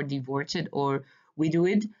unmarried or divorced or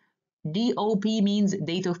widowed. DOP means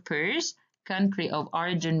date of birth. country of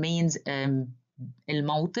origin means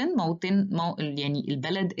الموطن، يعني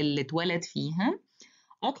البلد اللي اتولد فيها.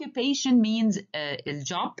 occupation means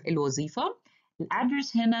الجوب، الوظيفة.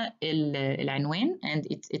 الaddress هنا العنوان، and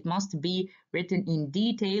it must be written in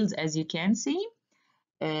details as you can see.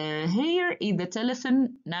 Here is the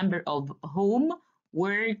telephone number of home,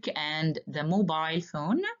 work and the mobile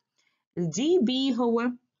phone. الجي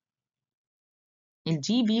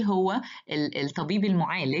بي هو الطبيب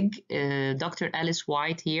المعالج، دكتور أليس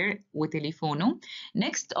وايت here وتليفونه.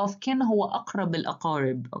 next of kin هو أقرب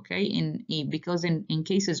الأقارب. okay because in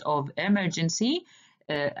cases of emergency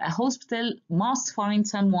a hospital must find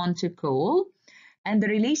someone to call. and the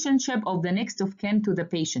relationship of the next of kin to the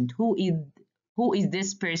patient. who is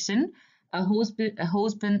this person? a husband,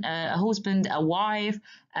 a wife,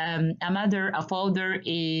 a mother, a father,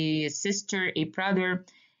 a sister, a brother.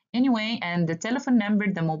 Anyway, and the telephone number,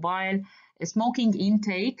 the mobile. Smoking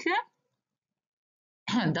intake.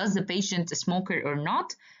 does the patient a smoker or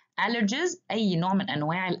not? allergies، أي نوع من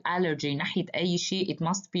أنواع الالرجي ناحية أي شيء it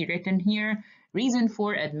must be written here. reason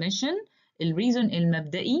for admission، الريزون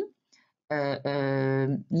المبدئي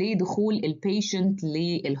لدخول البيشنت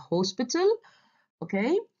للهوسبيتال.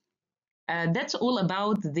 okay that's all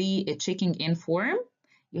about the checking in form.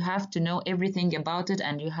 you have to know everything about it,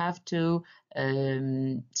 and you have to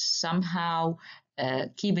somehow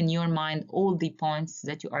keep in your mind all the points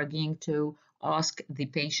that you are going to ask the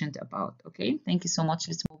patient about. okay, thank you so much.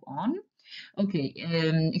 Let's move on. okay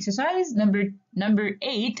exercise number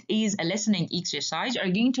 8 is a listening exercise. You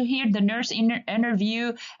are going to hear the nurse interview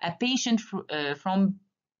a patient from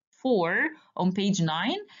 4 on page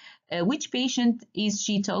 9. Which patient is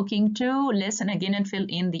she talking to? Listen again and fill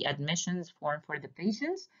in the admissions form for the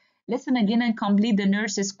patients. Listen again and complete the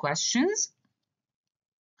nurse's questions.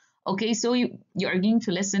 Okay, so you are going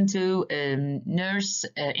to listen to nurse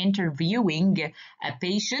interviewing a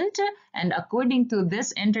patient, and according to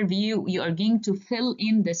this interview, you are going to fill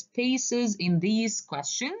in the spaces in these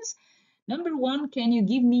questions. Number 1, can you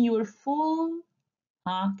give me your full,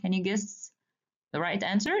 can you guess the right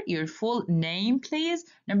answer? Your full name, please.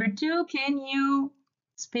 Number 2, can you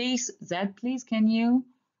space that, please? Can you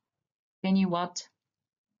what?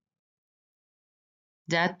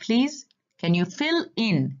 That, please. Can you fill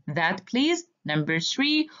in that, please? Number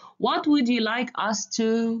 3, what would you like us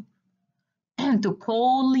to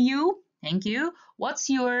call you? Thank you. What's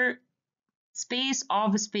your space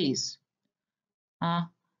of space?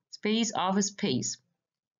 Space of space.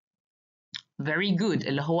 Very good.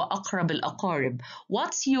 اللي هو أقرب الأقارب.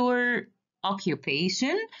 What's your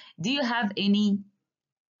occupation? Do you have any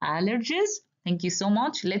allergies? Thank you so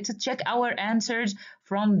much. Let's check our answers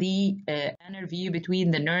from the interview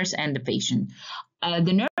between the nurse and the patient.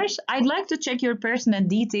 The nurse, I'd like to check your personal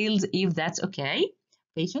details if that's okay.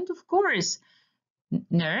 Patient, of course.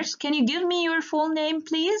 Nurse, can you give me your full name,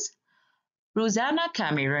 please? Rosanna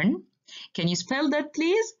Cameron. Can you spell that,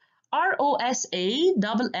 please?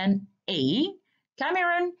 ROSANNA.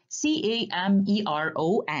 Cameron,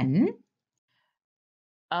 CAMERON.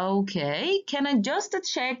 Okay, can I just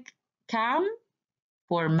check Cam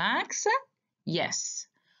for Max? Yes.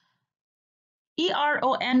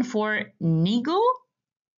 ERON for Nigo?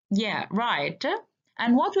 Yeah, right.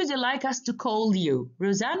 And what would you like us to call you?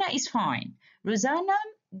 Rosanna is fine. Rosanna,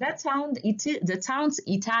 that sounds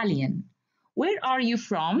Italian. Where are you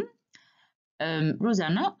from?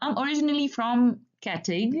 Rosanna, I'm originally from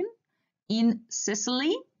Catania in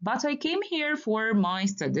Sicily, but I came here for my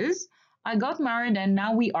studies. I got married and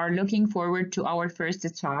now we are looking forward to our first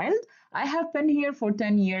child. I have been here for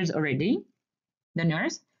 10 years already. The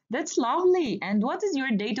nurse, that's lovely. And what is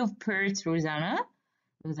your date of birth, Rosanna?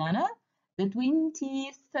 Rosanna, the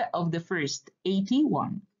 20th of the 1st,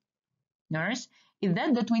 81. Nurse, is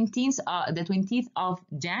that the 20th of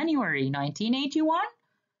January, 1981?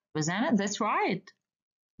 Rosanna, that's right.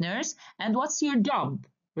 Nurse, and what's your job?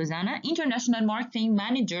 Rosanna, International Marketing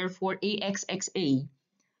Manager for AXXA.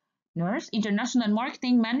 Nurse, international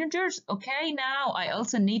marketing managers. Okay, now I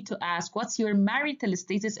also need to ask, what's your marital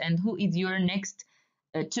status and who is your next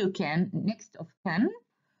next of kin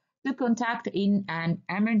to contact in an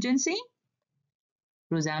emergency?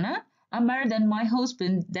 Rosanna, I'm married and my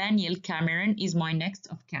husband, Daniel Cameron, is my next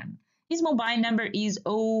of kin. His mobile number is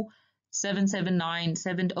 0779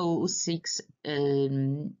 706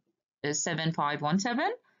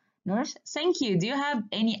 7517. Nurse, thank you. Do you have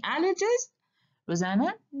any allergies?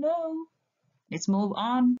 Rosanna, no. Let's move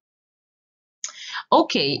on.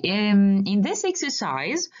 Okay, in this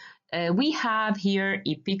exercise, we have here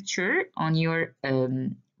a picture on your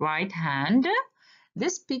right hand.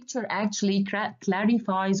 This picture actually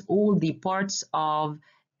clarifies all the parts of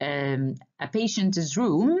a patient's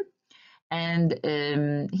room. And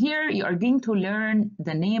here you are going to learn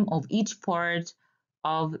the name of each part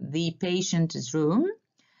of the patient's room.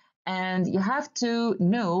 And you have to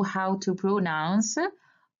know how to pronounce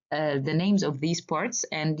the names of these parts,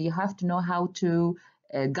 and you have to know how to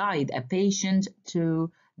guide a patient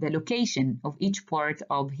to the location of each part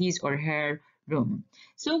of his or her room.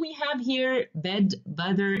 So we have here bed,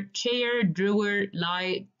 bother, chair, drawer,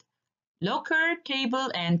 light, locker,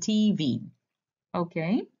 table, and TV.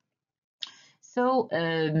 Okay, so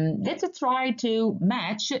let's try to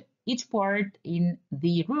match each part in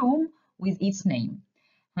the room with its name.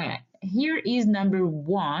 Here is number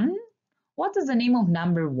 1. What is the name of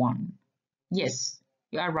number 1? Yes,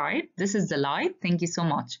 you are right. This is the light. Thank you so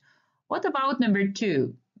much. What about number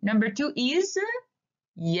 2? Number 2 is,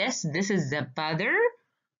 yes, this is the bother.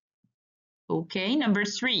 Okay, number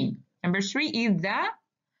 3. Number 3 is the,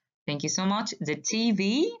 thank you so much, the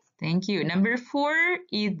TV. Thank you. Number 4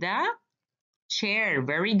 is the chair.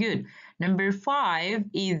 Very good. Number 5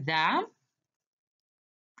 is the,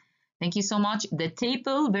 thank you so much, the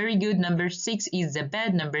table. Very good. Number 6 is the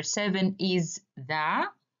bed. Number 7 is the,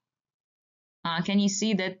 can you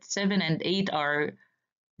see that 7 and 8 are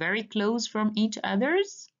very close from each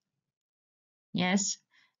others? Yes.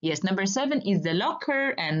 Yes, number 7 is the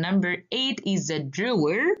locker and number 8 is the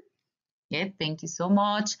drawer. Yeah, thank you so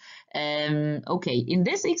much. Okay, in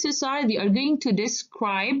this exercise, we are going to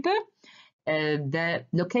describe the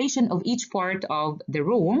location of each part of the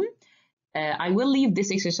room. I will leave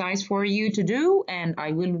this exercise for you to do, and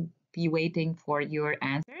I will be waiting for your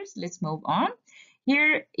answers. Let's move on.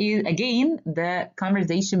 Here is again the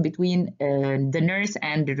conversation between the nurse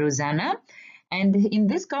and Rosanna. And in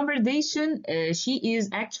this conversation, she is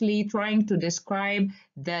actually trying to describe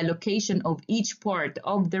the location of each part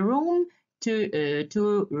of the room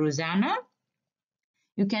to Rosanna.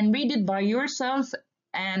 You can read it by yourself,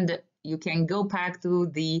 and you can go back to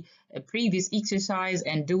the previous exercise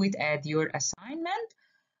and do it as your assignment.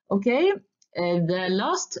 Okay, the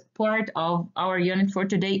last part of our unit for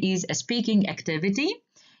today is a speaking activity.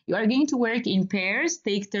 You are going to work in pairs,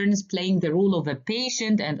 take turns playing the role of a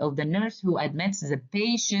patient and of the nurse who admits the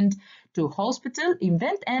patient to hospital.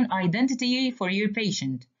 Invent an identity for your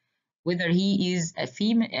patient, whether he is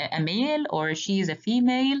a male or she is a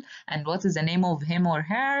female, and what is the name of him or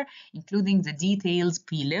her, including the details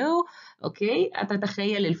below. Okay,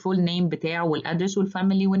 تتخيل الفول name بتاعه والaddress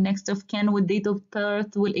والfamily والnext of kin والdate of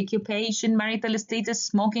birth والاoccupation, marital status,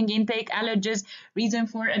 smoking intake, allergies, reason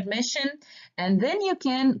for admission, and then you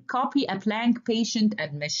can copy a blank patient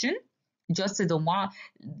admission, just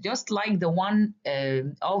like the one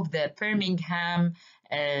of the Birmingham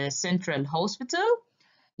Central Hospital.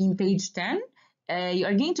 In page 10, you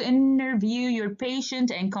are going to interview your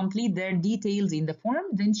patient and complete their details in the form,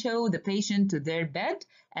 then show the patient to their bed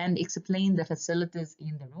and explain the facilities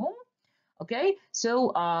in the room. Okay,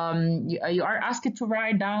 so you are asked to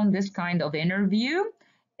write down this kind of interview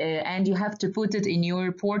and you have to put it in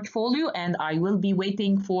your portfolio, and I will be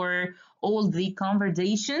waiting for all the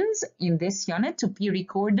conversations in this unit to be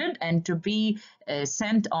recorded and to be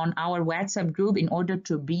sent on our WhatsApp group in order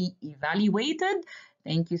to be evaluated.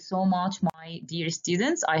 Thank you so much, my dear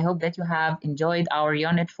students. I hope that you have enjoyed our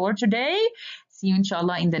unit for today. See you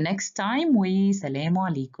inshallah in the next time. Wassalamu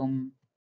alaikum.